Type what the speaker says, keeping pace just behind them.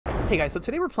Hey guys, so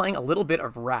today we're playing a little bit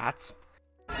of Rats.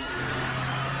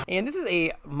 And this is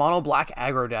a mono black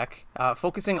aggro deck,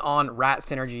 focusing on rat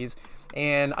synergies,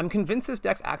 and I'm convinced this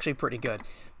deck's actually pretty good.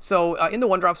 So in the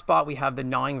 1-drop spot, we have the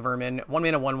Gnawing Vermin, 1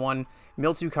 mana 1/1,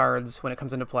 mill 2 cards when it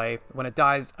comes into play. When it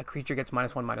dies, a creature gets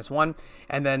 -1/-1.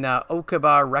 And then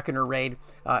Okaba Reckoner Raid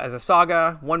as a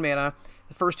saga, 1 mana.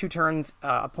 The first 2 turns,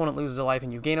 opponent loses a life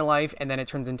and you gain a life, and then it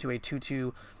turns into a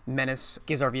 2/2 menace,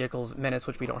 gives our vehicles menace,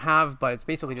 which we don't have, but it's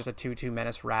basically just a 2/2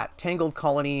 menace rat. Tangled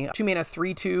Colony, 2 mana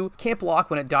 3/2, can't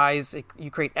block. When it dies,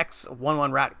 you create X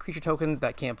 1/1 rat creature tokens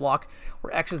that can't block,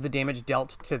 where X is the damage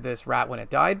dealt to this rat when it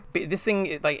died. This thing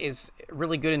is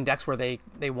really good in decks where they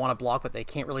want to block, but they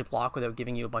can't really block without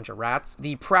giving you a bunch of rats.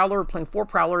 The Prowler, playing 4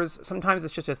 Prowlers, sometimes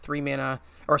it's just a 2 mana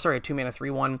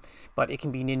 3/1, but it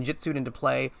can be ninjutsu'd into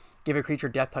play. Give a creature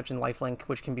death touch and lifelink,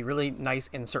 which can be really nice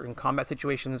in certain combat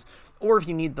situations, or if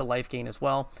you need the life gain as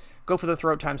well. Go for the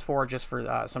Throat ×4 just for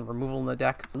some removal in the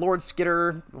deck. Lord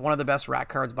Skitter, one of the best rat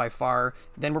cards by far.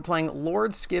 Then we're playing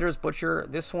Lord Skitter's Butcher.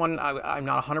 This one I'm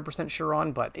not 100% sure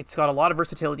on, but it's got a lot of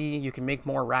versatility. You can make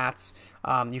more rats.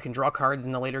 You can draw cards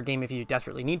in the later game if you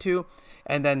desperately need to.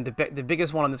 And then the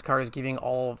biggest one on this card is giving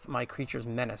all of my creatures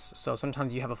menace. So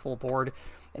sometimes you have a full board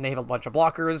and they have a bunch of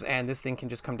blockers, and this thing can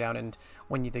just come down and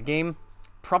win you the game.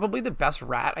 Probably the best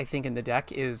rat, I think, in the deck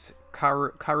is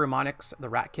Karumanix, the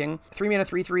Rat King. 3 mana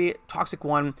 3/3, Toxic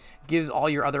 1, gives all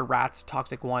your other rats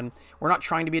Toxic 1. We're not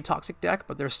trying to be a toxic deck,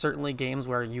 but there's certainly games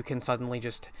where you can suddenly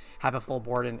just have a full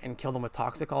board and kill them with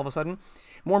Toxic all of a sudden.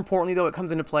 More importantly, though, it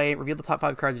comes into play, reveal the top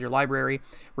 5 cards of your library,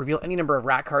 reveal any number of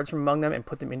rat cards from among them, and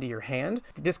put them into your hand.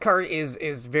 This card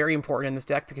is very important in this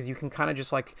deck because you can kind of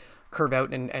just like curve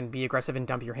out and be aggressive and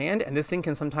dump your hand, and this thing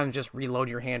can sometimes just reload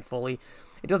your hand fully.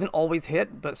 It doesn't always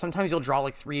hit, but sometimes you'll draw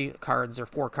like 3 cards or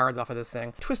 4 cards off of this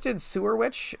thing. Twisted Sewer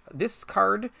Witch. This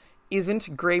card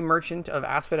isn't Grey Merchant of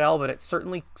Asphodel, but it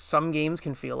certainly, some games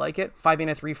can feel like it. 5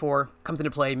 mana 3/4, comes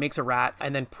into play, makes a rat,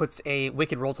 and then puts a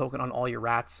Wicked Roll token on all your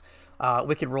rats.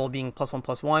 Wicked Roll being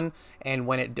 +1/+1, and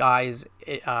when it dies,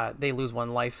 they lose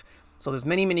 1 life. So there's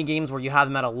many games where you have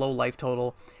them at a low life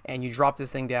total, and you drop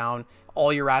this thing down,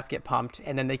 all your rats get pumped,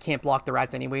 and then they can't block the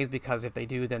rats anyways, because if they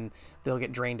do, then they'll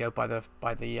get drained out by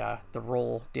the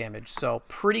roll damage. So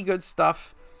pretty good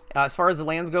stuff. As far as the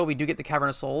lands go, we do get the Cavern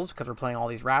of Souls because we're playing all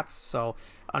these rats, so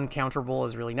uncounterable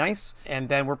is really nice. And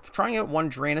then we're trying out 1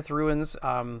 Drannith Ruins,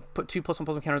 put 2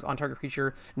 +1/+1 counters on target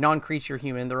creature, non-creature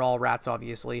human, they're all rats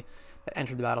obviously, that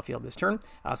entered the battlefield this turn.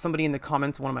 Somebody in the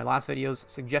comments, one of my last videos,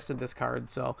 suggested this card,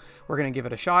 so we're going to give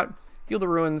it a shot. Field of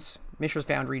Ruins, Mishra's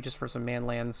Foundry just for some man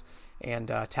lands, and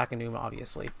Takanuma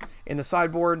obviously. In the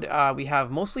sideboard, we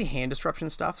have mostly hand disruption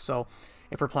stuff, so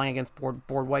if we're playing against board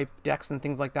wipe decks and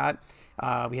things like that,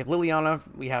 we have Liliana,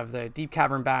 we have the Deep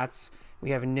Cavern Bats,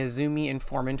 we have Nezumi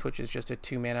Informant, which is just a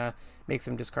 2 mana, makes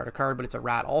them discard a card, but it's a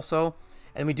rat also.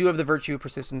 And we do have the Virtue of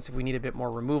Persistence if we need a bit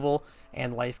more removal,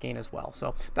 and life gain as well.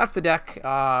 So that's the deck.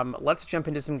 Let's jump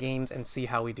into some games and see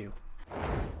how we do.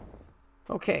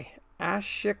 Okay,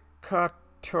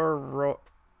 Ashikotaro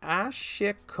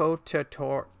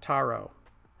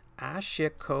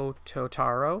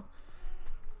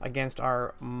against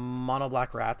our mono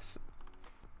black rats.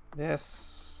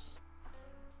 This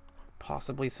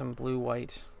possibly some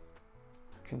blue-white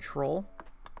control.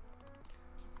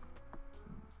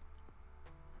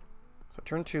 So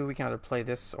turn 2, we can either play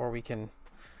this or we can...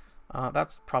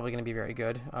 that's probably going to be very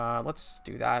good. Let's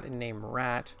do that and name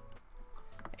rat.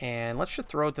 And let's just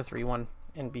throw out the 3/1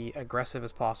 and be aggressive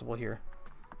as possible here.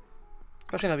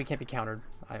 Especially now we can't be countered.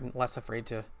 I'm less afraid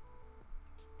to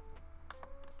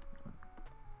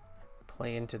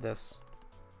play into this.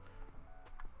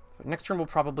 So next turn we'll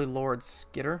probably Lord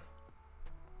Skitter.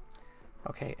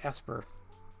 Okay, Esper.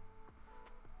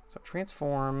 So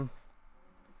transform...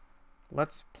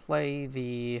 Let's play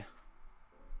the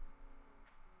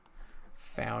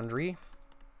Foundry,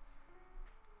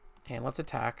 and let's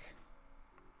attack.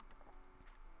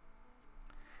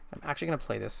 I'm actually going to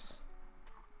play this.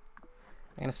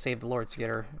 I'm going to save the Lord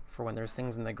Skitter for when there's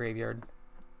things in the graveyard.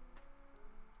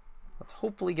 Let's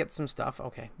hopefully get some stuff.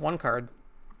 Okay, 1 card.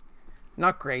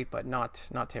 Not great, but not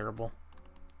terrible.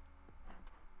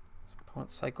 So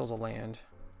opponent cycles a land.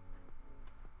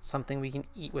 Something we can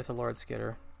eat with a Lord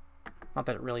Skitter. Not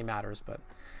that it really matters, but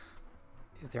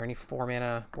is there any 4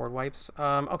 mana board wipes?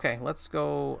 Okay, let's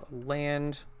go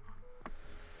land.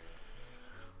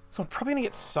 So I'm probably going to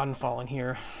get Sunfall in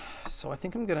here. So I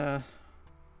think I'm going to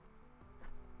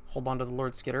hold on to the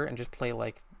Lord Skitter and just play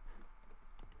like...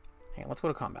 Hang on, let's go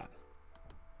to combat.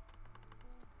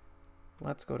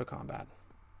 Let's go to combat.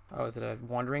 Oh, is it a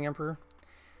Wandering Emperor?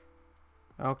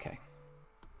 Okay.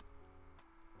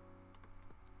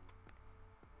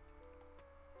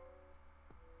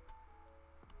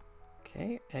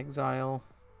 Okay, exile.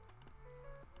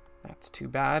 That's too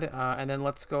bad. And then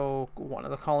let's go one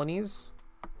of the colonies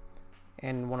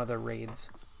and one of the raids.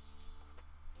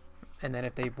 And then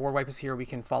if they board wipe us here, we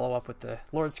can follow up with the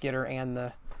Lord Skitter and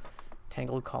the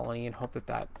Tangled Colony and hope that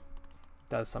that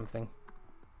does something.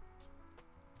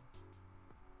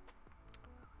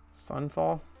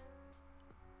 Sunfall.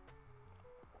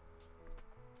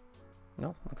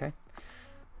 No, okay.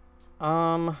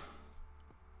 So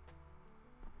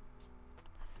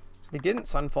they didn't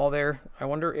Sunfall there. I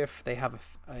wonder if they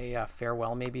have a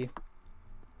Farewell maybe.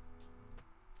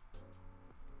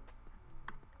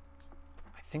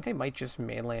 I think I might just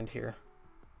mainland here.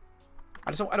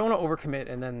 I don't want to overcommit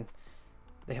and then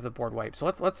they have the board wipe.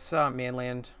 So let's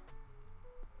mainland.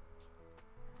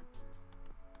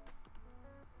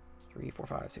 3, 4,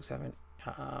 5, 6, 7.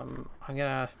 I'm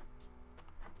gonna.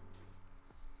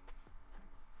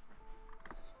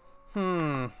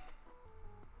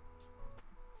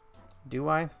 Do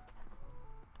I?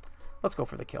 Let's go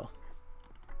for the kill.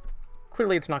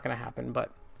 Clearly it's not going to happen,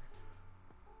 but...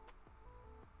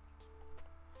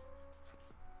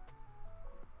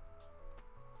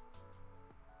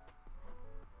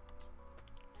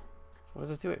 What does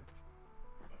this do? It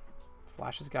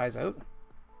flashes guys out?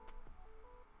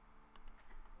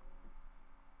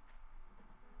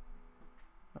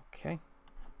 Okay.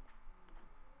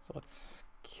 So let's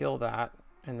kill that,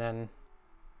 and then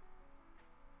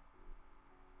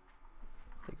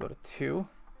they go to 2.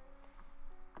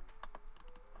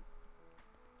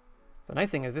 So the nice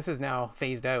thing is this is now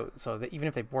phased out, so that even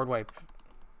if they board wipe,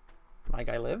 my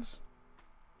guy lives.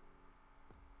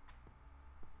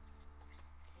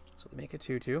 So they make it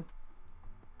 2/2.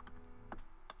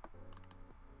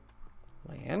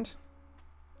 Land.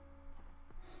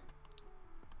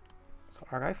 So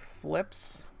our guy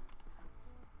flips.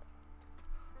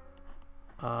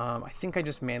 I think I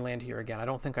just mainland here again. I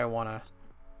don't think I want to...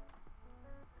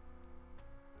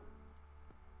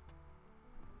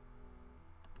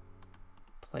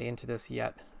 play into this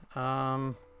yet.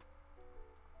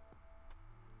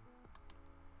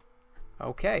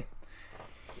 Okay.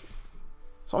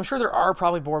 So I'm sure there are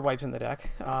probably board wipes in the deck.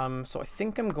 So I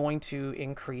think I'm going to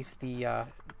increase the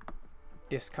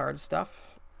discard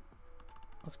stuff.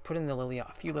 Let's put in the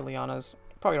a few Lilianas.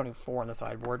 Probably don't need 4 on the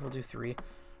sideboard. We'll do 3.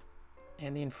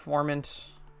 And the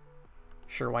Informant.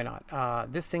 Sure, why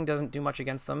not? This thing doesn't do much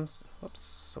against them. Whoops.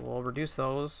 So we'll reduce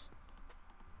those.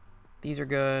 These are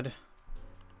good.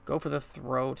 Go for the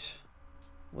Throat.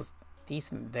 Was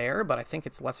decent there, but I think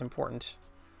it's less important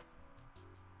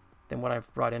than what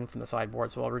I've brought in from the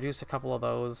sideboard. So I'll reduce a couple of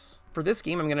those. For this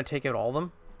game, I'm going to take out all of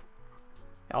them.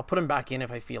 I'll put them back in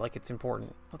if I feel like it's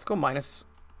important. Let's go -1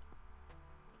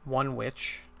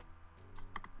 Witch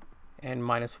and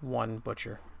 -1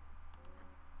 Butcher.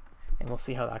 And we'll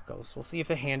see how that goes. We'll see if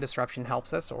the hand disruption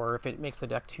helps us or if it makes the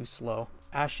deck too slow.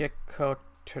 Ashiko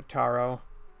Totaro.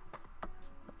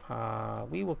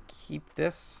 We will keep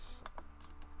this.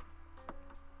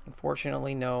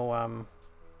 Unfortunately, no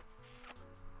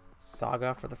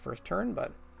Saga for the first turn,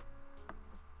 but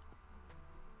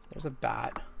there's a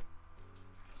bat.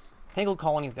 Tangled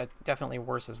Colony is definitely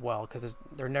worse as well because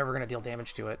they're never going to deal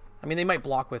damage to it. I mean, they might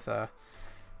block with a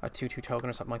 2/2 token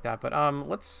or something like that, but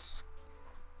let's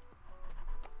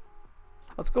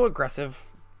go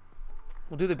aggressive.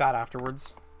 We'll do the bat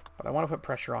afterwards, but I want to put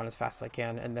pressure on as fast as I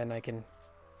can, and then I can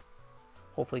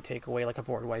hopefully take away like a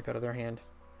board wipe out of their hand.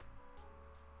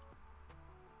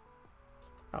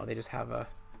 Oh, they just have a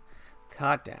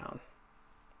cut down.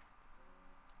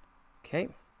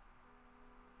 Okay.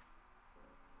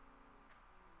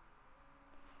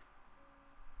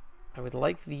 I would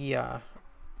like the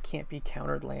can't be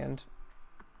countered land.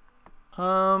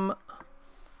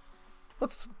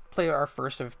 Let's play our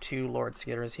first of 2 Lord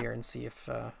Skitters here and see if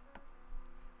it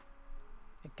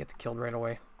gets killed right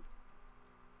away.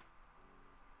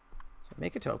 So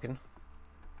make a token.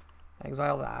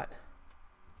 Exile that.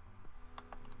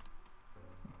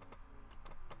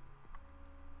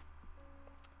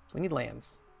 So we need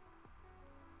lands.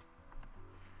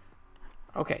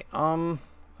 Okay, so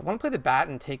I want to play the bat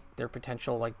and take their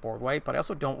potential like board wipe, but I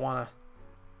also don't want to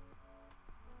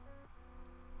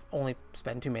only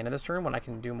spend 2 mana this turn when I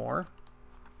can do more.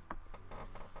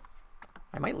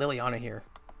 I might Liliana here.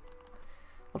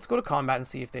 Let's go to combat and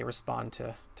see if they respond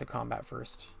to combat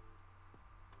first.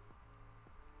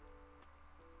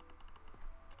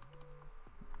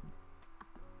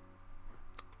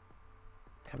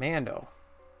 Commando.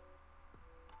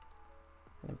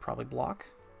 And then probably block.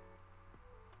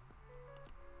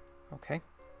 Okay.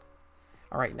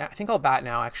 All right, now I think I'll bat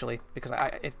now actually, because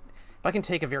if I can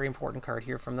take a very important card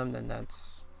here from them, then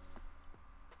that's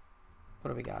What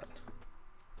do we got?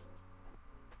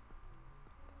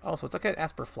 Oh, so it's like an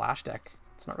Esper Flash deck.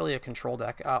 It's not really a control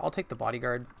deck. I'll take the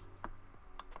Bodyguard.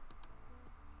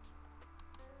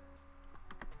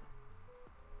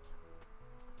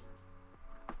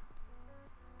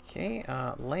 Okay,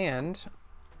 land.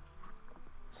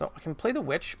 So I can play the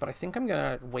Witch, but I think I'm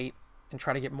gonna wait and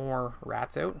try to get more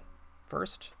rats out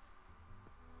first.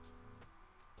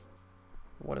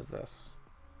 What is this?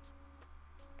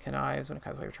 Connives when it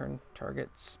comes to return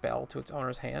target spell to its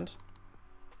owner's hand.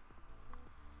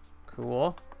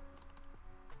 Cool.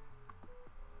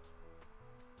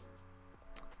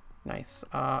 Nice.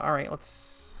 All right,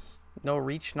 let's... No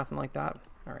reach, nothing like that.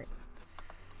 All right.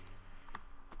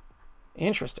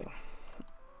 Interesting.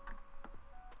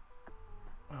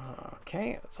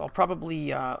 Okay, so I'll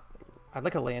probably... I'd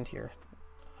like a land here.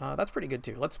 That's pretty good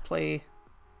too. Let's play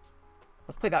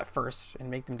that first and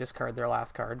make them discard their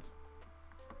last card.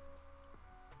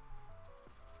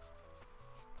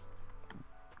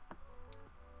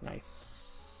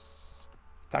 Nice.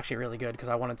 It's actually really good because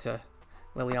I wanted to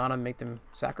Liliana make them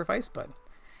sacrifice, but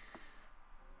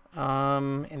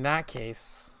in that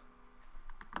case,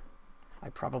 I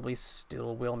probably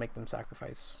still will make them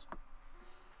sacrifice.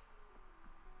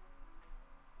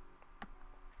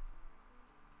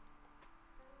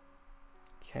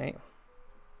 Okay.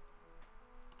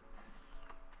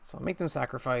 So make them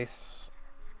sacrifice.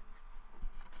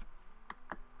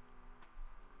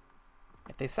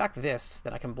 If they sack this,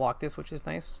 then I can block this, which is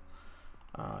nice.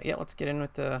 Yeah, let's get in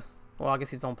with the... Well, I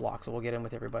guess these don't block, so we'll get in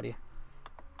with everybody.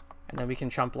 And then we can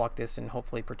chump block this and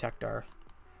hopefully protect our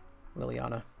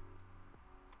Liliana.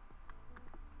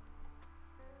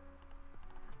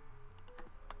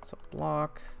 So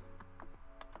block.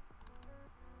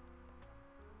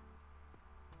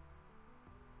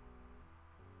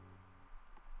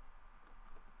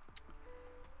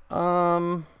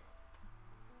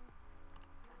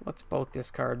 Let's both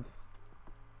discard.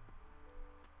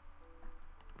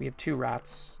 We have 2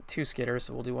 rats, 2 skitters,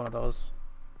 so we'll do one of those.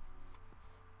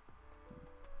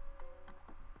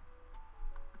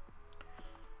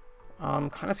 I'm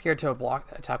kind of scared to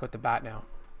attack with the bat now.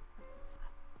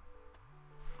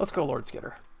 Let's go Lord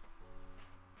Skitter.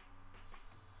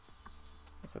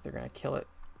 Looks like they're going to kill it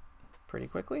pretty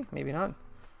quickly. Maybe not.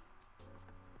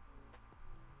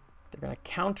 They're going to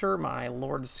counter my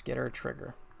Lord Skitter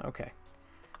trigger. Okay.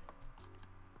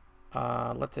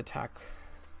 Let's attack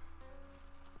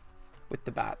with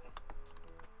the bat.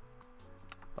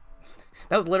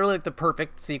 That was literally like the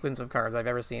perfect sequence of cards I've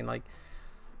ever seen. Like,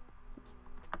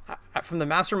 from the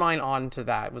Mastermind on to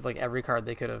that was like every card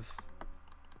they could have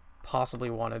possibly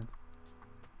wanted.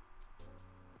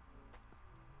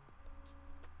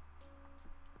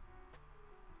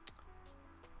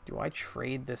 Do I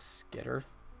trade this Skitter?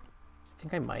 I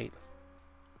think I might.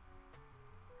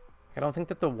 I don't think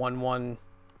that the 1/1...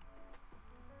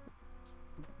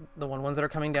 The 1/1s that are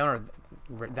coming down are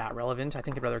that relevant. I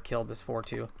think I'd rather kill this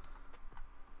 4/2.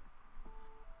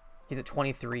 He's at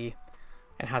 23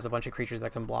 and has a bunch of creatures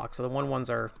that can block. So the 1/1s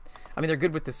are... I mean, they're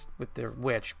good with this, with their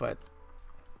Witch, but...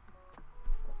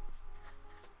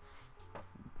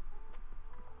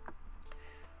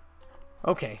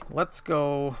 Okay, let's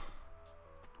go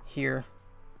here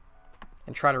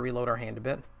and try to reload our hand a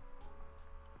bit.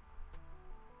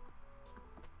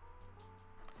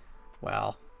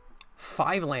 Well,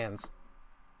 5 lands.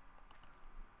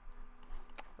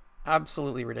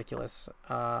 Absolutely ridiculous.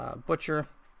 Butcher.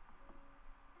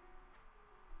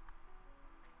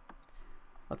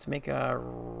 Let's make a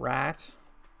rat.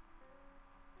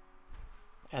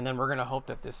 And then we're going to hope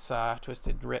that this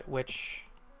Twisted Witch...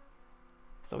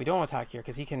 So we don't attack here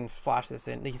because he can flash this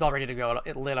in. He's all ready to go.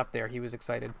 It lit up there. He was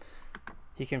excited.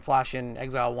 He can flash in,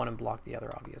 exile one, and block the other,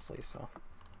 obviously. So,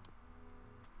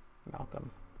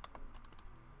 Malcolm.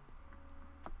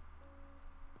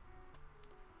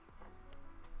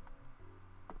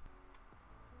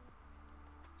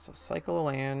 So cycle a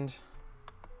land.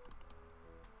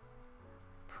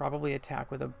 Probably attack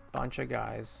with a bunch of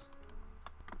guys.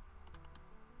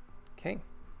 Okay.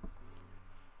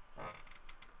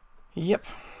 Yep.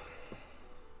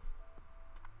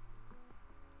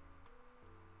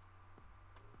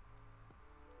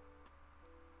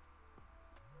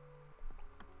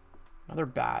 Another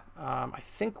bat. I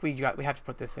think we have to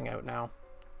put this thing out now.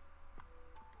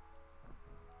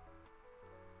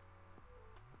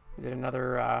 Is it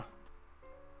another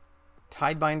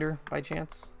Tidebinder by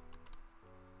chance?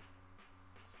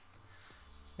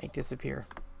 Make disappear.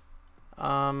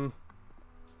 So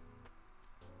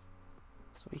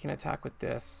we can attack with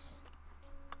this.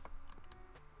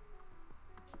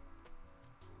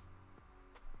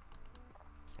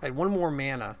 I had 1 more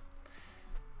mana.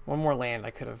 One more land,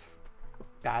 I could have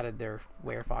batted their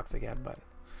Werefox again, but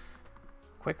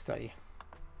quick study.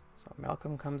 So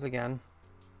Malcolm comes again.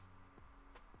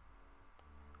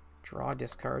 Draw,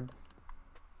 discard.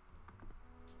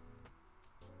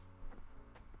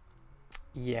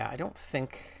 Yeah, I don't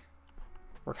think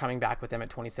we're coming back with them at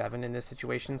 27 in this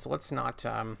situation, so let's not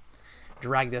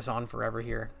drag this on forever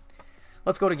here.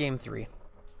 Let's go to game 3.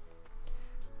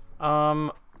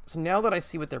 So now that I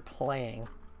see what they're playing,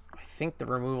 I think the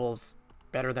removal's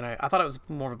better than I thought it was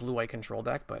more of a blue-white control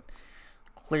deck, but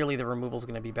clearly the removal's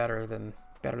going to be better than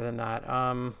that.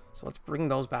 So let's bring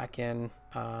those back in.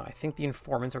 I think the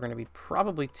informants are going to be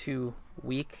probably too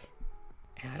weak,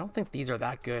 and I don't think these are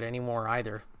that good anymore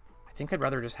either. I think I'd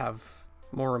rather just have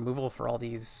more removal for all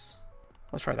these.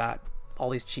 Let's try that. All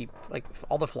these cheap, like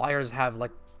all the flyers have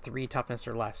like 3 toughness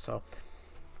or less, so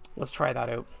let's try that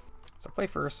out. So play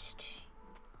first.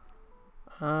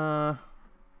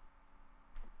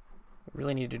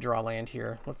 Really need to draw land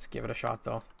here. Let's give it a shot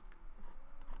though.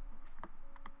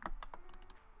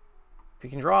 If we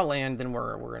can draw land, then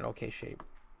we're in okay shape.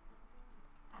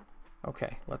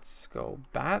 Okay, let's go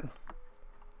bat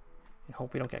and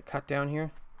hope we don't get cut down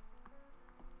here.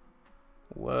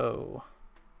 Whoa.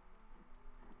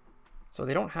 So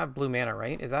they don't have blue mana,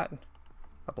 right? Is that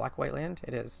a black-white land?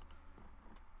 It is.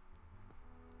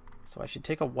 So I should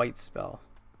take a white spell,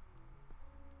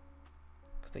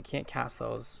 because they can't cast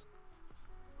those.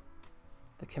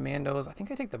 The commandos, I think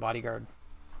I take the bodyguard.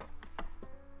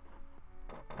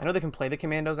 I know they can play the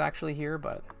commandos actually here,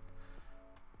 but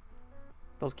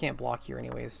those can't block here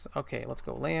anyways. Okay, let's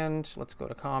go land. Let's go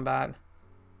to combat.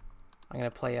 I'm going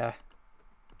to play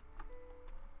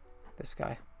this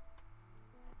guy.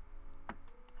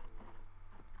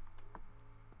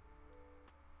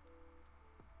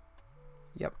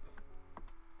 Yep.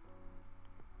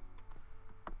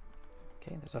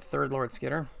 Okay, there's a 3rd Lord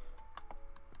Skitter.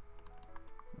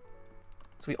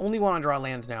 So we only want to draw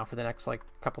lands now for the next, like,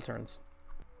 couple turns.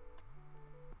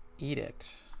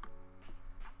 Edict.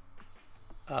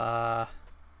 Oddly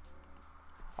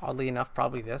enough,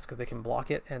 probably this, because they can block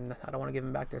it, and I don't want to give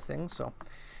them back their things, so.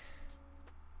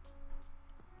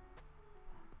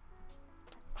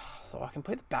 So I can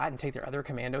play the bat and take their other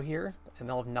commando here, and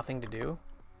they'll have nothing to do.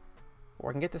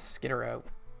 Or I can get this Skitter out.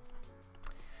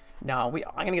 No, I'm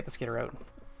going to get the Skitter out.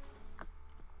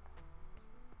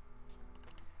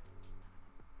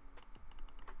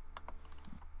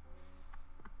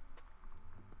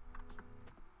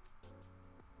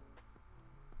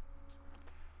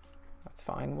 That's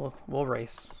fine. We'll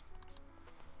race.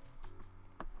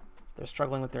 So they're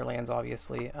struggling with their lands,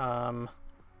 obviously. Let's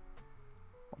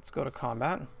go to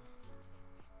combat.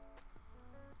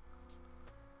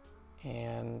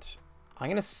 And I'm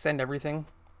going to send everything.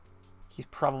 He's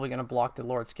probably going to block the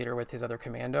Lord Skitter with his other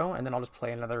commando, and then I'll just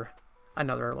play another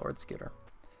Lord Skitter.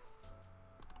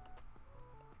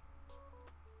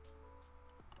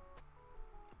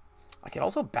 I could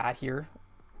also bat here,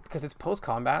 because it's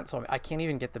post-combat, so I can't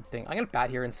even get the thing. I'm going to bat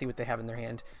here and see what they have in their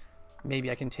hand.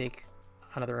 Maybe I can take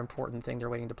another important thing they're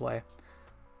waiting to play.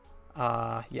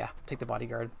 Yeah, take the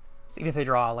bodyguard. So even if they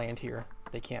draw a land here,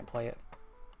 they can't play it.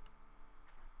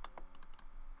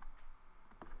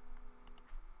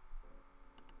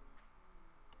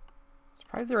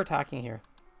 Surprised they're attacking here.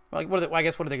 Well, I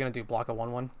guess what are they going to do? Block a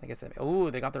 1/1? I guess oh,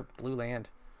 they got their blue land.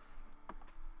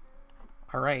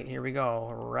 All right, here we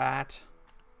go. Rat.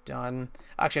 Done.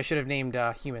 Actually, I should have named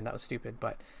human. That was stupid,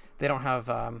 but they don't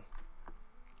have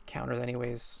counters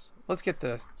anyways. Let's get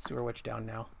the Sewer Witch down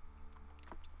now.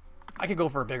 I could go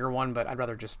for a bigger one, but I'd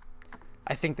rather just...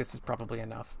 I think this is probably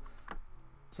enough.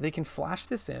 So they can flash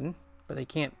this in, but they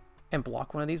can't... and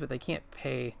block one of these, but they can't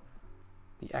pay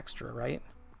the extra, right?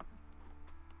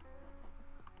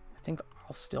 I think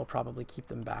I'll still probably keep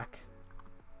them back.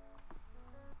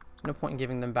 There's no point in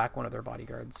giving them back one of their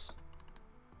bodyguards.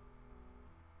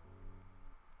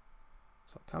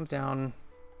 So it comes down,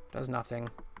 does nothing.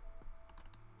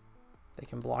 They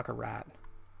can block a rat.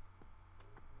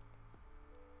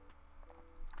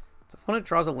 So when it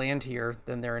draws a land here,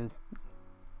 then they're in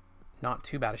not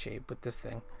too bad a shape with this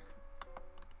thing.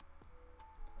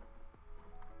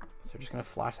 So we're just going to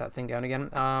flash that thing down again.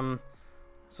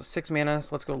 So 6 mana,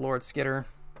 so let's go Lord Skitter.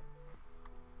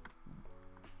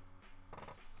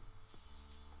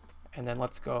 And then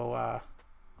let's go...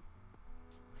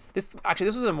 this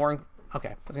was a more... Okay,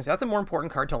 I was gonna say, that's a more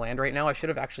important card to land right now. I should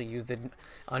have actually used the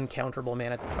uncounterable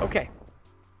mana. Okay.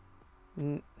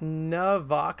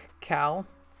 Navak Cal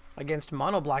against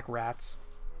Mono Black Rats.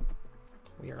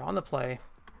 We are on the play.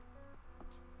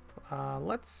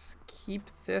 Let's keep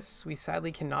this. We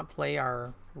sadly cannot play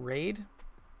our raid,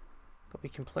 but we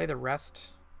can play the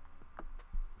rest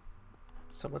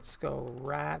So let's go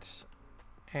rat,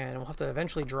 and we'll have to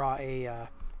eventually draw a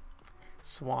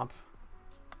swamp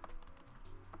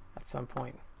at some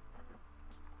point.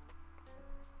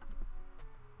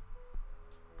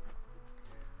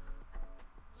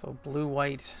 So blue,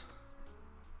 white.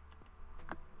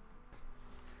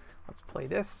 Let's play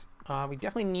this. We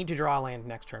definitely need to draw a land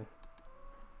next turn.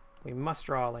 We must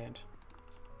draw a land.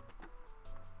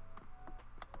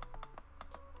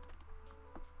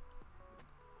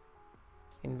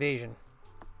 Invasion.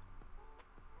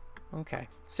 Okay.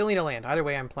 Still need a land. Either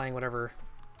way, I'm playing whatever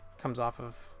comes off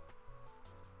of...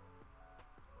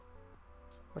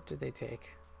 What did they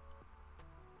take?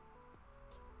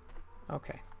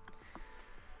 Okay.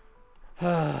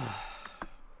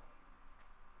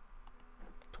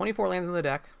 24 lands in the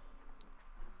deck.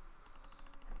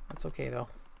 That's okay, though.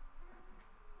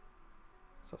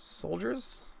 So,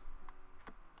 soldiers.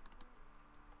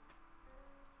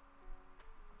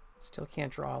 Still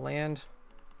can't draw a land.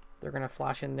 They're going to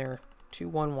flash in their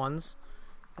 2/1/1s,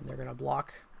 and they're going to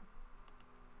block.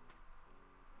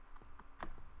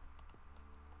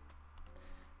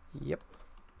 Yep.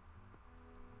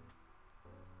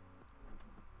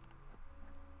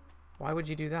 Why would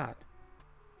you do that?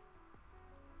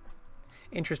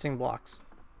 Interesting blocks.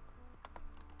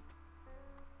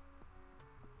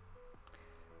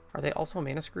 Are they also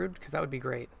mana screwed? Because that would be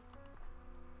great.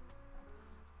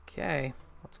 Okay,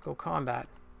 let's go combat.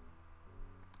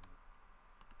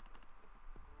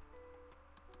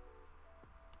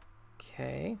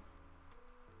 Okay.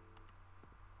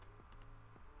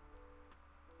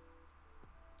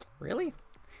 Really?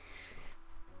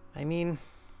 I mean,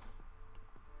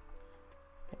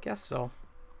 I guess so.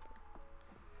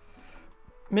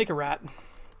 Make a rat.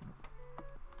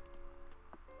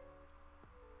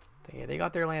 So yeah, they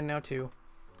got their land now too.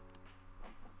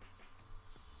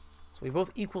 So we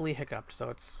both equally hiccuped, so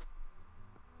it's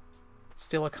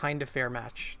still a kind of fair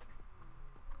match.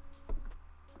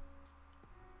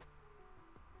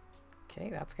 Okay,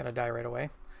 that's gonna die right away.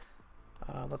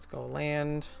 Let's go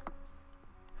land.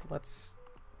 Let's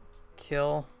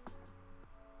kill.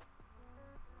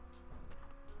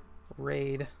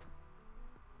 Raid.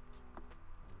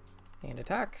 And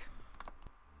attack.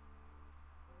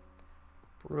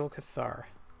 Brutal Cathar.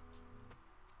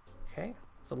 Okay,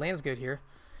 so land's good here.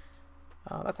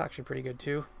 That's actually pretty good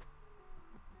too.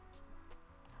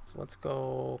 So let's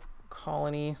go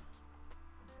colony.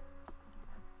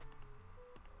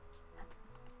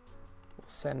 We'll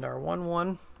send our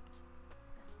 1/1.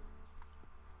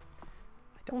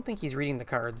 I don't think he's reading the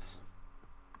cards.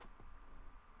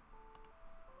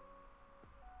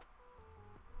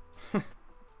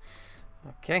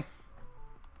 Okay.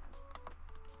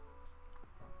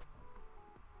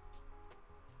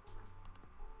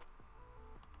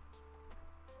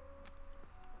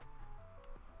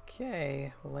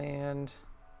 Okay, land.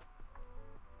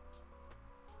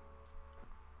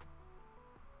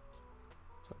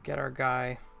 So get our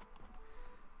guy.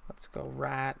 Let's go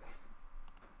rat.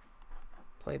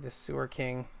 Play the Sewer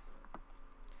King.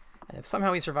 And if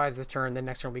somehow he survives this turn, then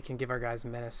next turn we can give our guys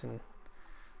menace, and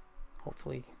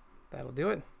hopefully that'll do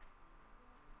it.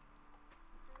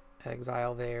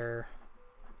 Exile there.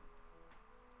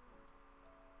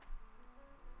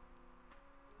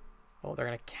 Oh, they're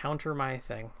going to counter my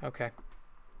thing. Okay.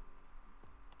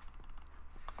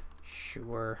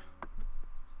 Sure.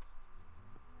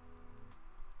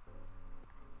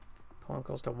 Opponent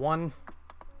goes to 1.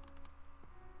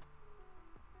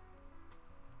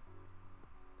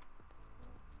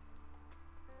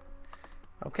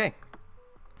 Okay.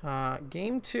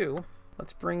 Game 2.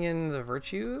 Let's bring in the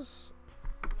virtues.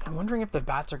 I'm wondering if the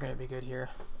bats are going to be good here.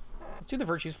 Let's do the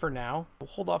virtues for now. We'll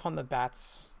hold off on the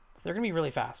bats. They're going to be really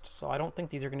fast, so I don't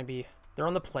think these are going to be... They're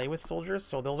on the play with soldiers,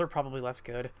 so those are probably less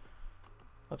good.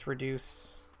 Let's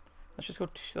reduce... Let's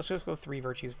just go 3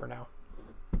 virtues for now.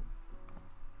 We'll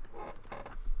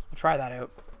try that out.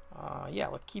 Yeah,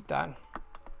 let's keep that.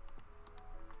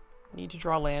 Need to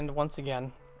draw land once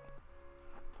again.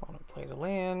 Opponent plays a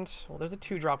land. Well, there's a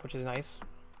 2-drop, which is nice.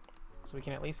 So we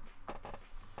can at least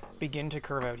begin to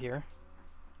curve out here.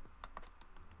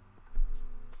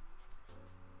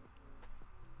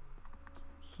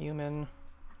 Human.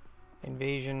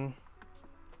 Invasion.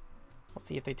 Let's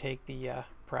see if they take the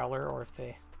Prowler or if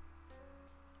they...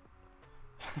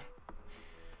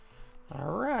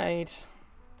 Alright.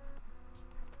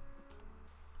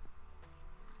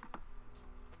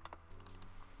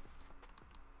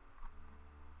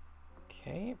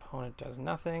 Okay, opponent does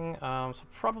nothing. So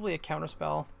probably a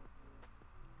counterspell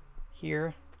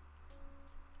here.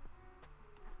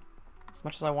 As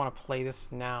much as I want to play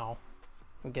this now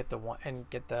and get the one and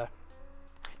get the...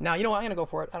 Now, you know what? I'm going to go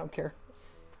for it. I don't care.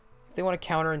 If they want to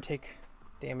counter and take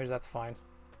damage, that's fine.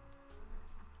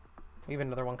 We have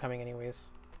another one coming anyways.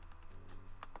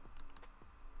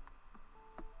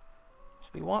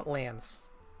 We want lands.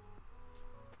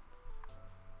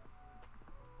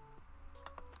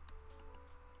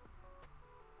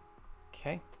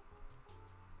 Okay.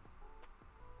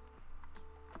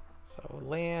 So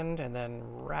land and then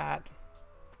rat.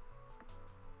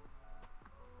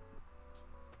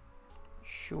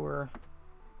 Sure.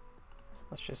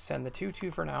 Let's just send the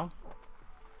 2/2 for now.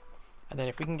 And then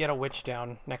if we can get a witch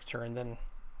down next turn, then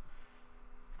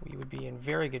we would be in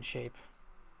very good shape.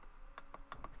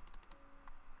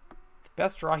 The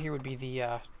best draw here would be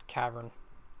the cavern.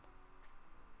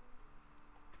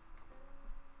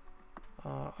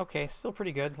 Okay, still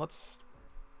pretty good. Let's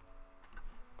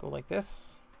go like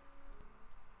this.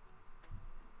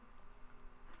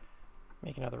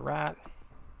 Make another rat.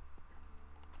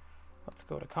 Let's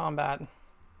go to combat.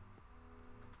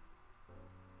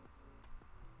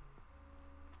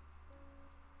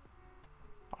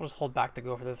 I'll just hold back to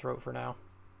go for the throat for now.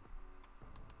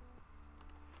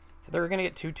 So they're going to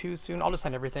get 2/2s soon. I'll just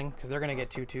send everything because they're going to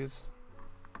get 2/2s.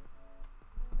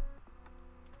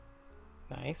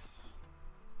 Nice.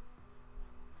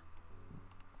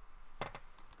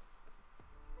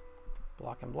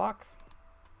 Block and block.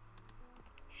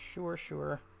 Sure,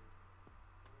 sure.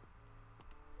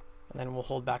 And then we'll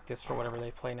hold back this for whatever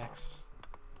they play next.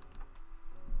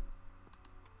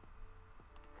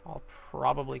 I'll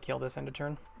probably kill this end of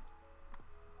turn,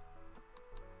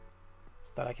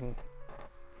 so that I can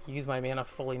use my mana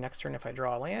fully next turn if I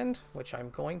draw a land, which I'm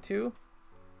going to.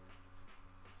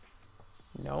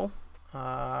 No.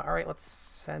 Alright, let's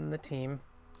send the team.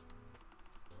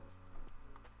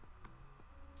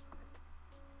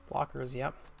 Blockers,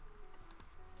 yep.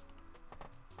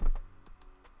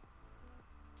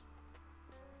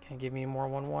 Can give me more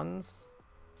 1/1s.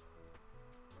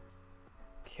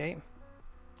 Okay.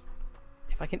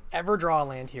 If I can ever draw a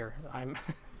land here, I've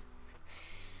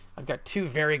got two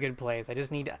very good plays. I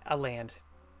just need a land.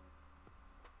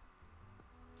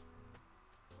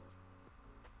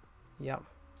 Yep.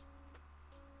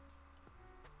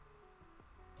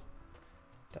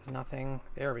 Does nothing.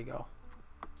 There we go.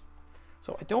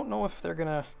 So I don't know if they're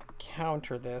gonna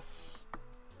counter this.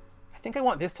 I think I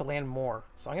want this to land more,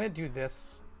 so I'm gonna do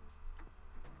this.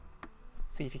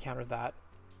 See if he counters that.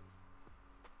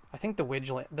 I think the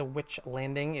witch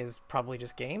landing is probably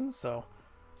just game, so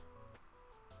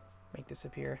make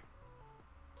disappear.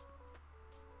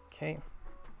 Okay.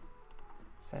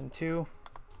 Send 2.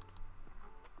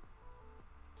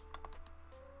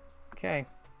 Okay.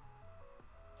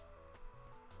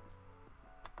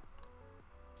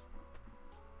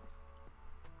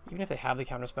 Even if they have the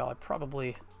counterspell, I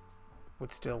probably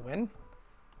would still win.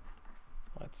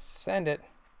 Let's send it.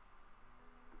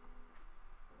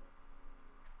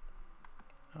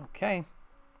 Okay.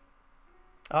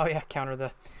 Oh yeah, counter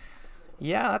the...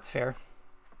 Yeah, that's fair.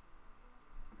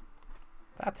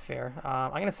 That's fair.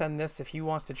 I'm going to send this. If he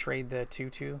wants to trade the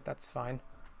 2/2, that's fine.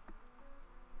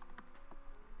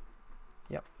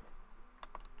 Yep.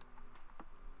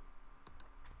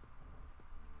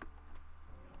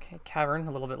 Okay, cavern,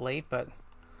 a little bit late, but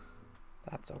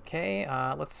that's okay.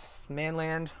 Let's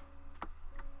manland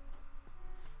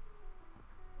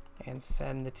and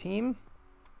send the team.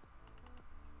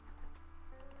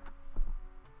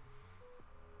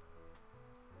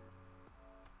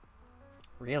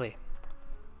 Really?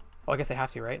 Oh, I guess they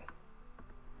have to, right?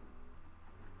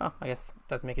 Oh, I guess it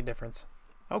does make a difference.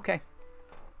 Okay.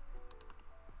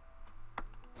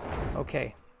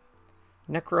 Okay.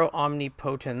 Necro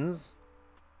Omnipotens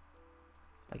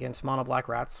against Mono Black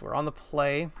Rats. We're on the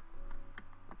play.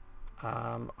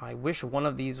 I wish one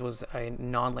of these was a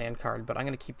non-land card, but I'm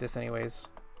going to keep this anyways.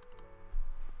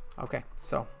 Okay,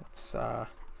 so let's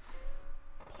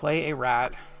play a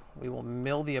rat. We will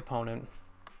mill the opponent.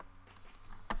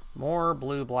 More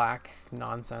blue-black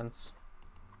nonsense.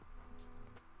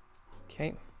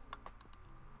 Okay.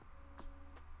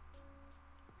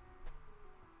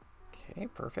 Okay,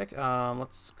 perfect.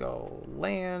 Let's go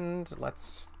land.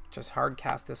 Let's just hard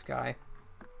cast this guy.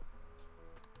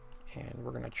 And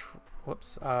we're gonna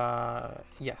whoops.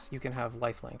 Yes, you can have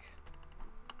lifelink.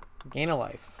 Gain a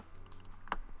life.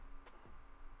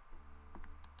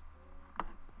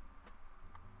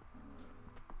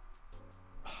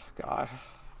 Oh, God.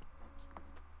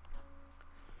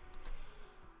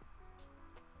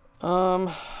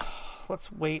 Let's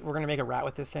wait. We're gonna make a rat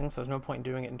with this thing, so there's no point in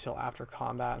doing it until after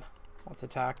combat. Let's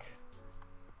attack.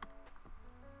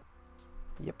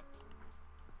 Yep.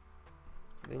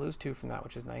 So they lose 2 from that,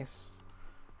 which is nice.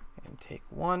 And take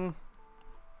 1.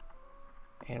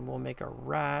 And we'll make a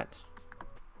rat.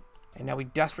 And now we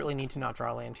desperately need to not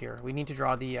draw land here. We need to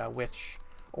draw the witch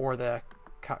or the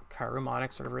Karlov Manor,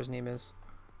 whatever his name is.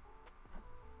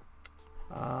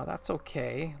 That's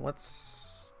okay.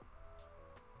 Let's...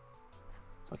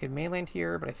 So I could mainland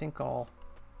here, but I think I'll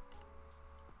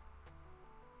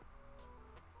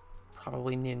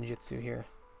probably ninjutsu here.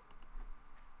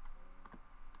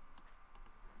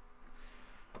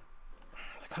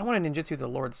 I kind of want to ninjutsu the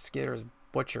Lord Skitter's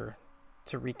Butcher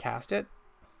to recast it.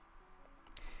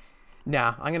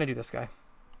 Nah, I'm going to do this guy.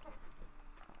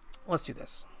 Let's do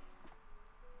this.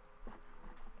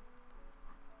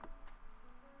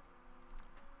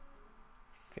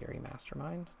 Fairy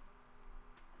Mastermind.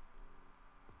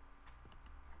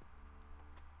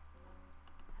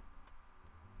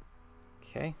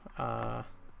 Okay,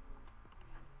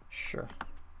 sure.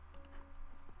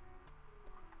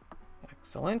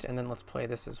 Excellent, and then let's play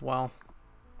this as well.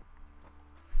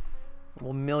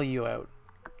 We'll mill you out.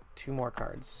 2 more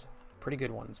cards. Pretty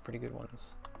good ones, pretty good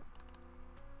ones.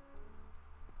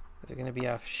 Is it going to be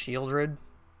a Shieldred?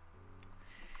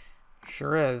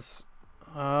 Sure is.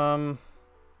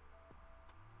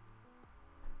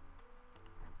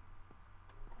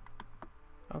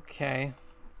 Okay.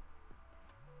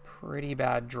 Pretty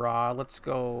bad draw. Let's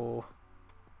go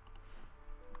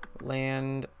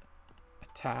land,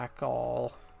 attack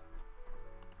all.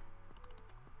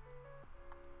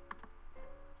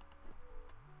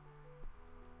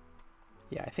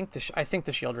 Yeah, I think the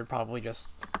Shieldred probably just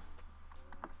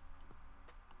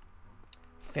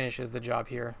finishes the job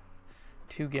here.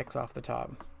 2 Gicks off the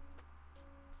top.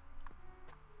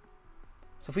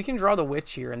 So if we can draw the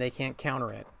Witch here and they can't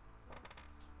counter it,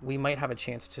 we might have a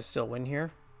chance to still win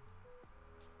here.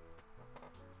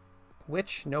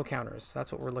 Witch, no counters.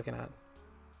 That's what we're looking at.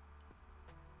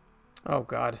 Oh,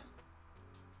 God.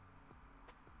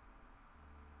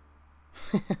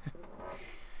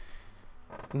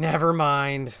 Never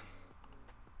mind.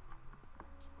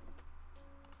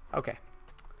 Okay.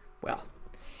 Well.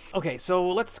 Okay, so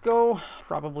let's go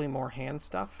probably more hand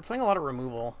stuff. We're playing a lot of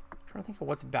removal. I'm trying to think of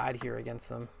what's bad here against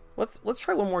them. Let's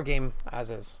try one more game as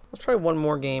is. Let's try one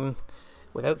more game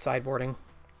without sideboarding.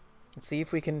 Let's see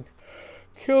if we can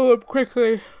kill them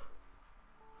quickly.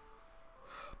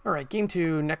 Alright, game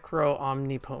 2,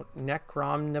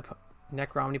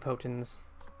 Necromnipotens.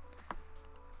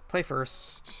 Play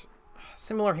first.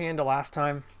 Similar hand to last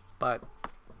time, but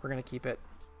we're going to keep it.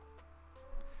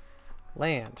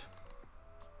 Land.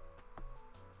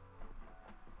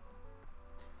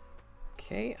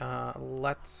 Okay,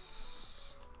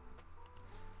 let's...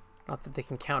 Not that they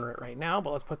can counter it right now,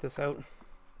 but let's put this out.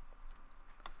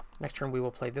 Next turn we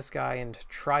will play this guy and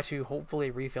try to hopefully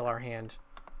refill our hand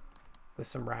with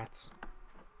some rats.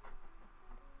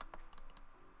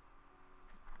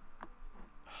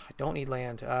 I don't need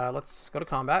land. Let's go to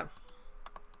combat.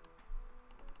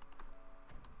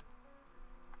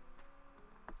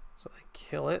 So they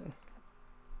kill it.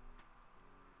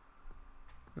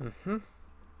 And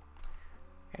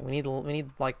we need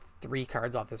like 3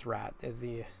 cards off this rat. Is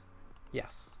the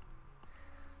yes.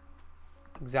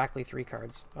 Exactly 3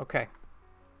 cards. Okay.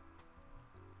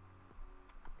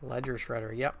 Ledger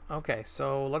Shredder. Yep. Okay,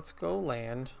 so let's go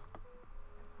land.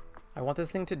 I want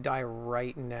this thing to die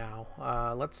right now.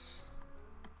 Let's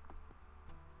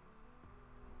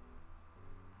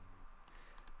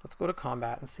go to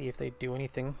combat and see if they do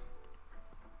anything.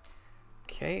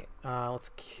 Okay, let's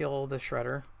kill the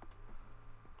Shredder.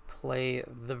 Play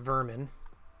the Vermin.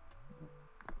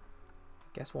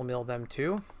 Guess we'll mill them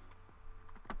too.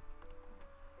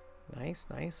 Nice,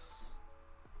 nice.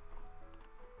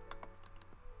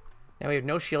 Now we have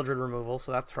no Shieldred removal,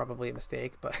 so that's probably a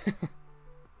mistake, but...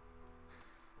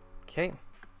 Okay.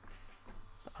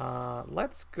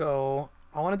 Let's go...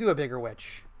 I want to do a bigger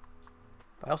Witch.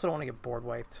 But I also don't want to get board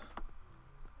wiped.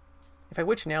 If I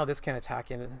Witch now, this can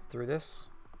attack in through this.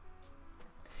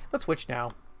 Let's Witch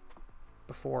now.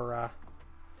 Before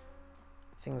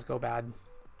things go bad.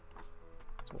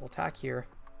 So we'll attack here.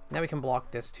 Now we can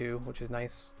block this too, which is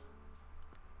nice.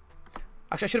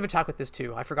 Actually, I should have attacked with this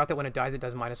too. I forgot that when it dies, it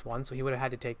does -1, so he would have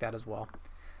had to take that as well.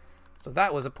 So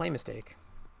that was a play mistake.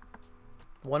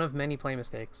 One of many play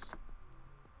mistakes.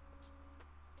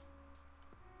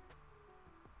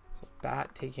 So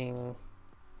Bat taking...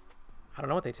 I don't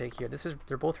know what they take here.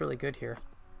 They're both really good here.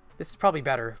 This is probably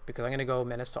better, because I'm going to go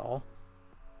Menace to All.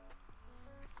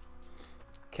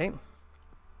 Okay.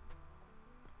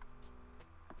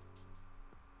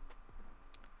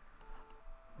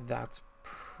 That's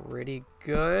pretty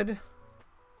good.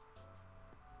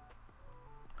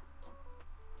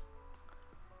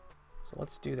 So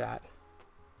let's do that.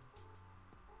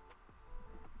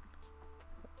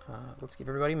 Let's give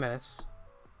everybody menace.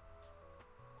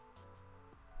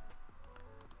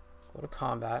 Go to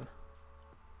combat.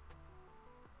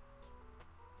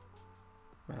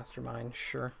 Mastermind,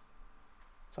 sure.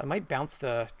 So I might bounce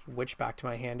the witch back to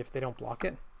my hand if they don't block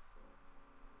it.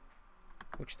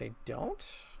 Which they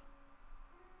don't.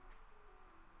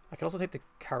 I could also take the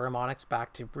Chiromonix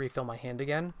back to refill my hand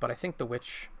again, but I think the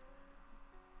witch...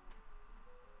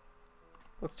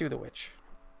 Let's do the witch.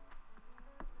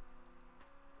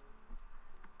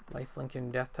 Lifelink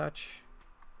and Death Touch.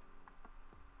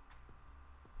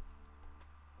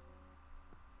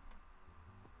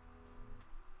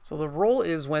 So the roll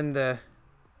is when the...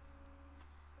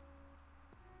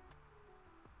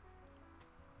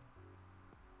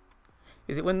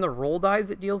 Is it when the roll dies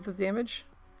that deals the damage?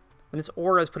 When this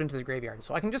aura is put into the graveyard.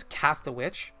 So I can just cast the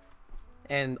witch,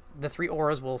 and the 3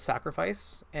 auras will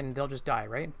sacrifice, and they'll just die,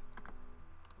 right?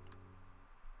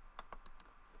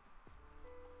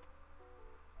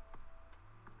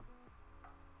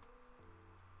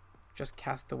 Just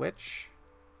cast the witch.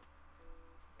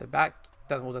 The bat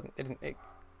it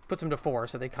puts them to 4,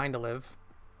 so they kind of live.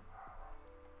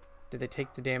 Did they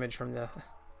take the damage from the...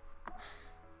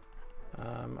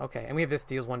 okay, and we have this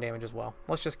deals 1 damage as well.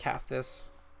 Let's just cast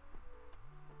this.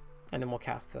 And then we'll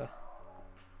cast the...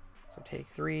 So take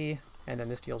 3, and then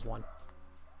this deals 1.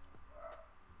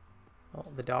 Oh,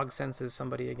 the dog senses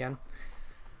somebody again.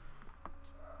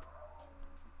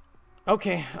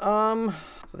 Okay,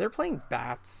 so they're playing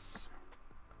bats.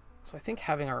 So I think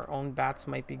having our own bats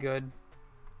might be good.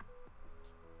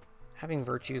 Having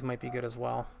virtues might be good as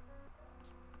well.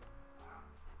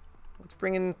 Let's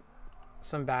bring in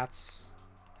some bats.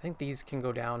 I think these can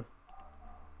go down.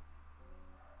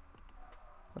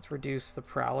 Let's reduce the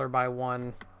Prowler by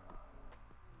 1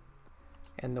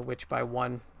 and the Witch by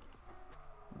 1.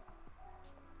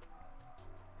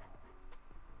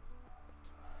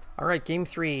 Alright, game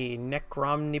 3,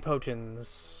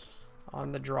 Necromnipotens.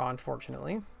 On the draw,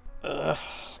 unfortunately. Ugh,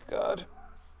 God.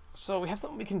 So we have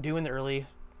something we can do in the early.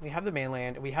 We have the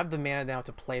mainland. We have the mana now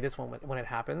to play this one when it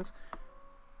happens.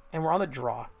 And we're on the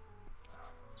draw.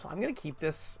 So I'm going to keep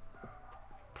this.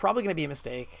 Probably going to be a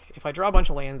mistake. If I draw a bunch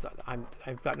of lands,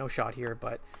 I've got no shot here.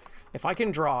 But if I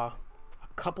can draw a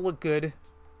couple of good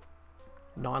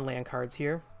non-land cards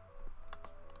here,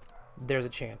 there's a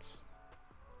chance.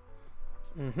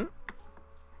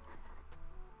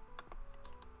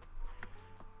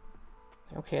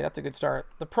 Okay, that's a good start.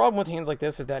 The problem with hands like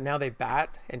this is that now they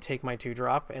bat and take my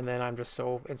 2-drop, and then I'm just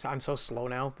I'm so slow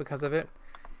now because of it.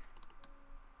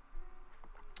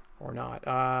 Or not.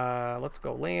 Let's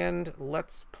go land.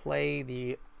 Let's play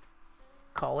the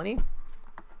colony.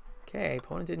 Okay,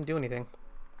 opponent didn't do anything.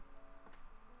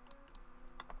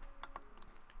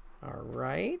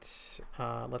 Alright.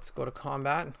 Let's go to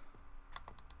combat.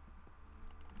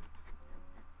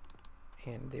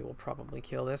 And they will probably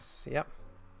kill this. Yep.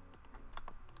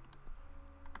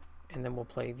 And then we'll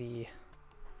play the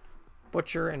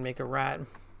Butcher and make a rat.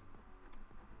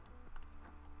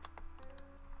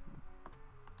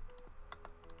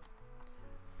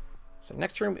 So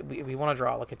next turn, we want to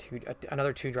draw like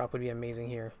another 2-drop would be amazing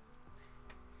here.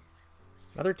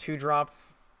 Another 2-drop.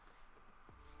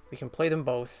 We can play them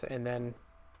both, and then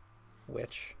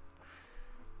Witch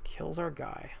kills our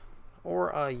guy. Or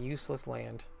a useless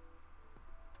land.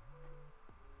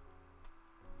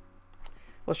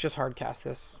 Let's just hard cast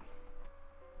this.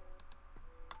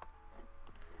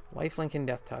 Lifelink and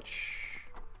Death Touch.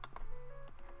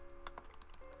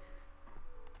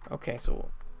 Okay, so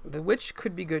the Witch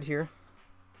could be good here.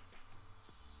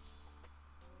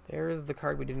 There's the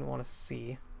card we didn't want to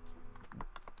see.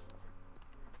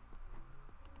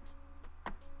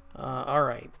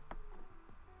 Alright.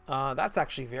 That's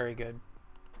actually very good.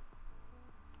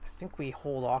 I think we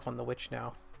hold off on the Witch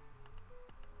now.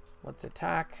 Let's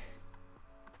attack.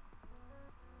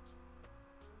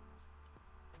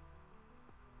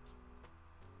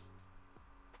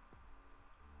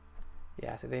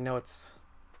 Yeah, so they know it's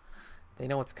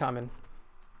coming.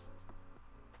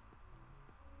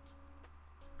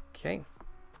 Okay.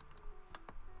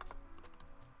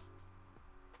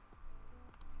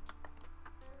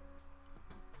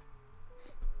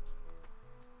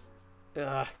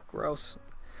 Ugh, gross.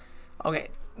 Okay,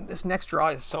 this next draw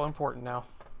is so important now.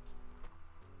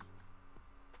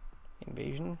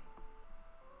 Invasion.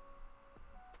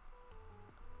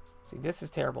 See, this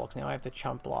is terrible because now I have to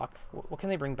chump block. What can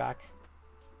they bring back?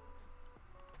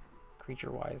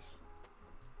 Creature-wise.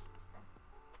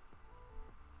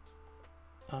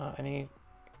 Any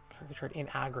creature in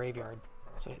a graveyard.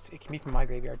 So it can be from my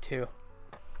graveyard too.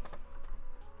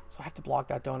 So I have to block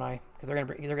that, don't I? Because they're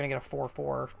either gonna get a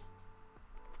 4/4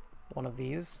 one of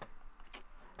these.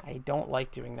 I don't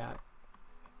like doing that.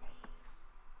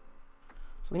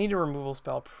 So we need a removal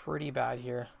spell pretty bad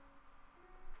here.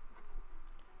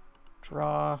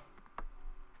 Draw.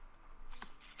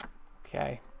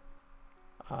 Okay.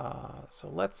 So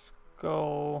let's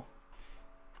go.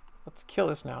 Let's kill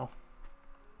this now.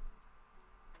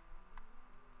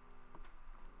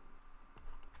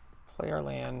 Play our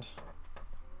land.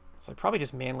 So I probably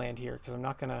just man land here because I'm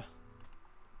not gonna.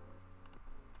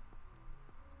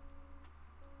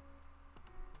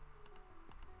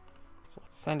 So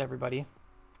let's send everybody.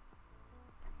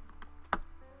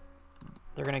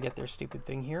 They're gonna get their stupid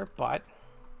thing here, but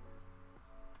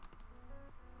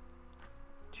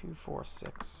 2, 4,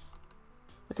 6.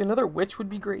 Like another witch would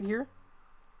be great here.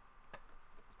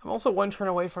 I'm also one turn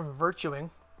away from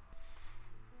virtuing.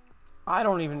 I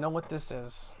don't even know what this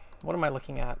is. What am I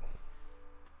looking at?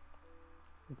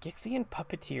 Gixian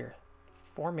Puppeteer.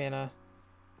 4 mana,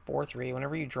 4/3.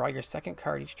 Whenever you draw your second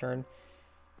card each turn,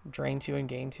 drain 2 and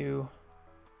gain 2.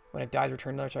 When it dies,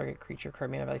 return another target creature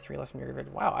card mana value 3 less from your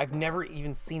graveyard. Wow, I've never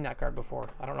even seen that card before.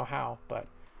 I don't know how, but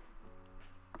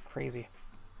crazy.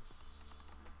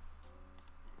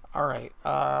 Alright,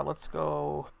 let's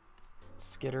go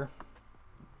Skitter.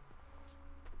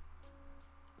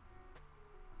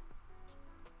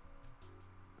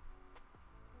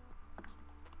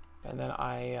 And then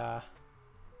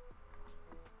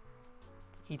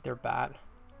let's eat their bat.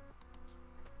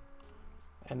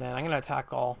 And then I'm going to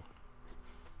attack all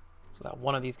so that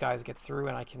one of these guys gets through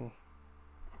and I can...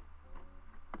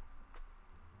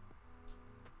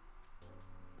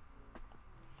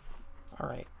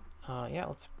 Alright, yeah,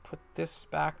 let's put this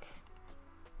back.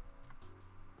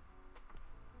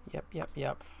 Yep.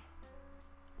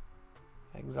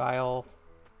 Exile.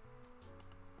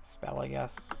 Spell, I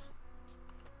guess.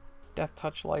 Death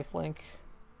Touch, Lifelink.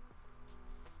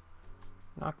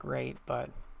 Not great, but...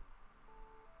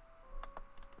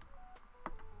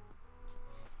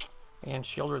 And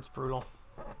Shieldred's brutal.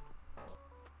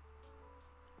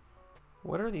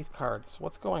 What are these cards?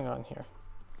 What's going on here?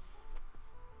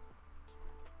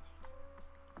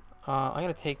 I'm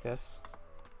going to take this.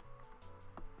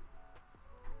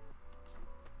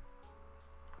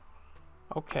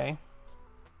 Okay.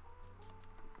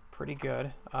 Pretty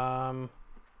good. Whenever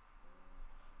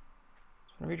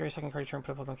you draw your second card, you turn,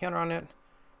 put a plus one counter on it.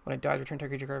 When it dies, return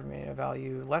target creature card with a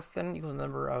value less than equal to the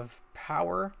number of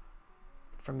power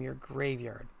from your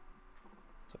graveyard.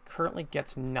 So it currently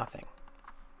gets nothing.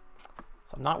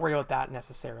 So I'm not worried about that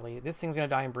necessarily. This thing's going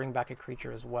to die and bring back a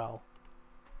creature as well,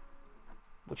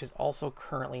 which is also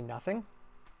currently nothing.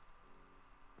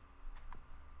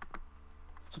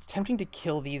 So it's tempting to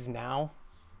kill these now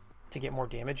to get more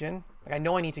damage in. Like I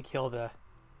know I need to kill the...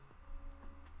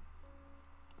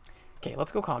 Okay,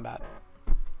 let's go combat.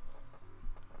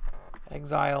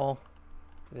 Exile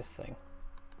this thing.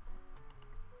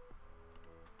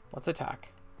 Let's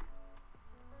attack.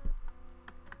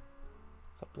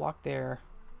 So block there,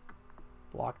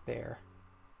 block there.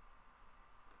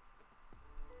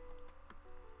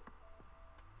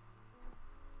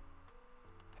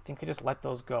 I think I just let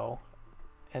those go,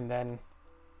 and then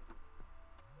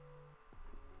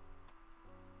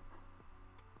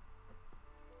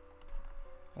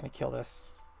I'm gonna kill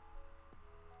this.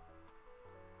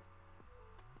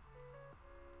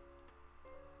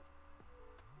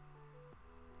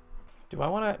 Do I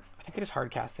want to... I think I just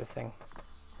hardcast this thing.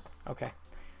 Okay.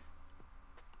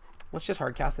 Let's just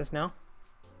hardcast this now.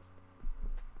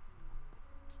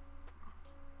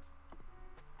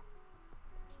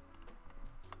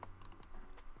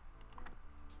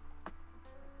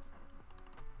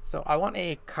 So I want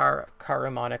a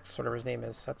Karamonix, whatever his name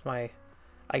is. That's my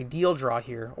ideal draw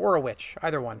here. Or a Witch.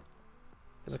 Either one.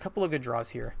 There's a couple of good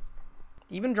draws here.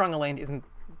 Even drawing a land isn't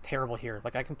terrible here.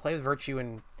 Like I can play with Virtue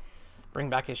and bring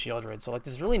back his Shieldred. So like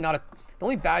there's really not a... The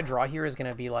only bad draw here is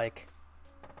going to be like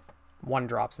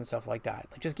 1-drops and stuff like that.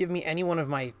 Like just give me any one of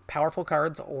my powerful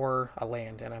cards or a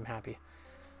land and I'm happy.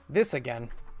 This again.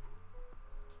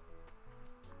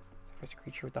 Sacrifice a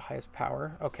creature with the highest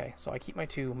power. Okay, so I keep my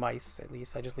 2 mice at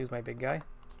least. I just lose my big guy.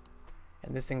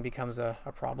 And this thing becomes a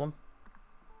problem.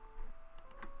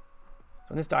 So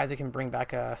when this dies, it can bring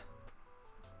back a...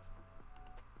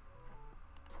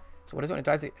 So what is it when it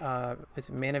dies? With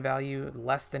mana value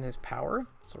less than his power.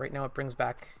 So right now it brings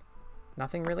back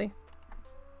nothing really.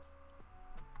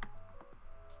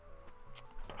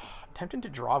 I'm tempted to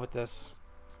draw with this.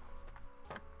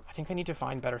 I think I need to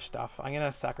find better stuff. I'm going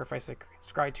to sacrifice a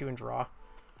Scry 2 and draw.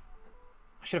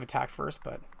 I should have attacked first,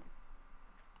 but...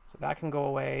 So that can go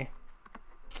away.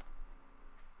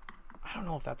 I don't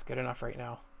know if that's good enough right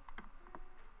now.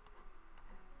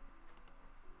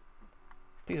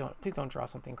 Please don't draw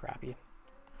something crappy.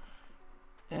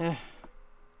 Eh.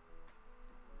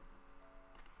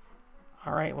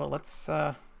 All right, well, let's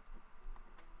get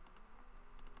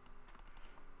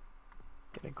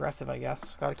aggressive, I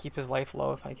guess. Got to keep his life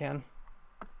low if I can.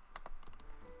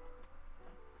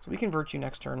 So we convert you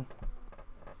next turn.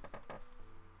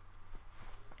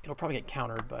 It'll probably get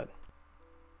countered, but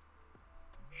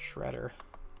Shredder.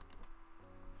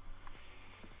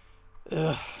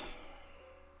 Ugh.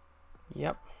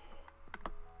 Yep.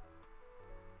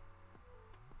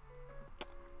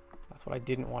 That's what I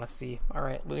didn't want to see. All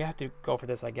right, we have to go for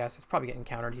this, I guess. It's probably getting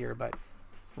countered here, but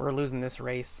we're losing this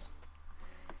race.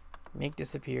 Make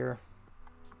disappear.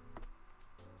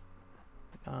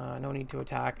 No need to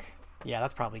attack. Yeah,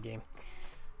 that's probably game.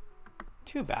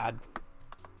 Too bad.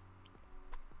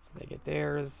 So they get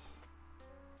theirs.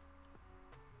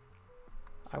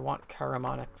 I want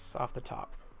Karamonix off the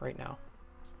top right now.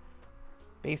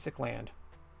 Basic land.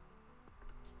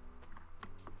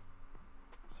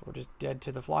 So we're just dead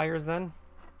to the flyers then.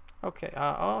 Okay.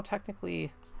 Oh,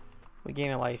 technically we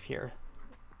gain a life here.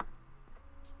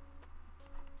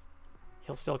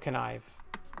 He'll still connive.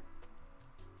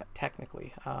 But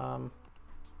technically.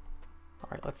 All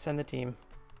right, let's send the team.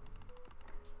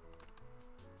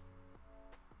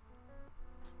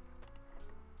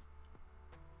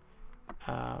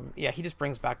 Yeah, he just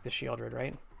brings back the Shieldred,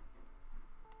 right?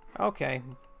 Okay,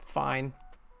 fine.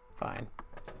 Fine.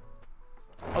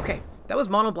 Okay, that was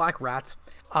Mono Black Rats.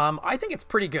 I think it's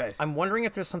pretty good. I'm wondering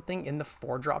if there's something in the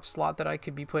 4-drop slot that I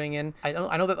could be putting in.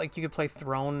 I know that like you could play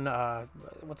Throne,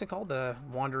 what's it called? The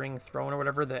Wandering Throne or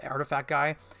whatever, the artifact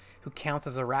guy who counts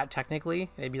as a rat technically.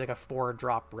 It'd be like a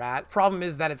 4-drop rat. Problem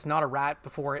is that it's not a rat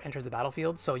before it enters the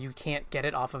battlefield, so you can't get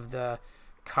it off of the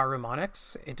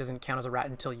Karamonix. It doesn't count as a rat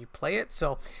until you play it.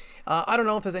 So I don't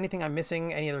know if there's anything I'm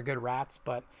missing, any other good rats,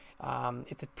 but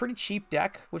it's a pretty cheap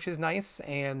deck, which is nice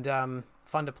and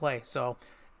fun to play. So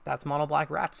that's Mono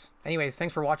Black Rats. Anyways,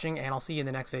 thanks for watching, and I'll see you in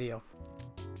the next video.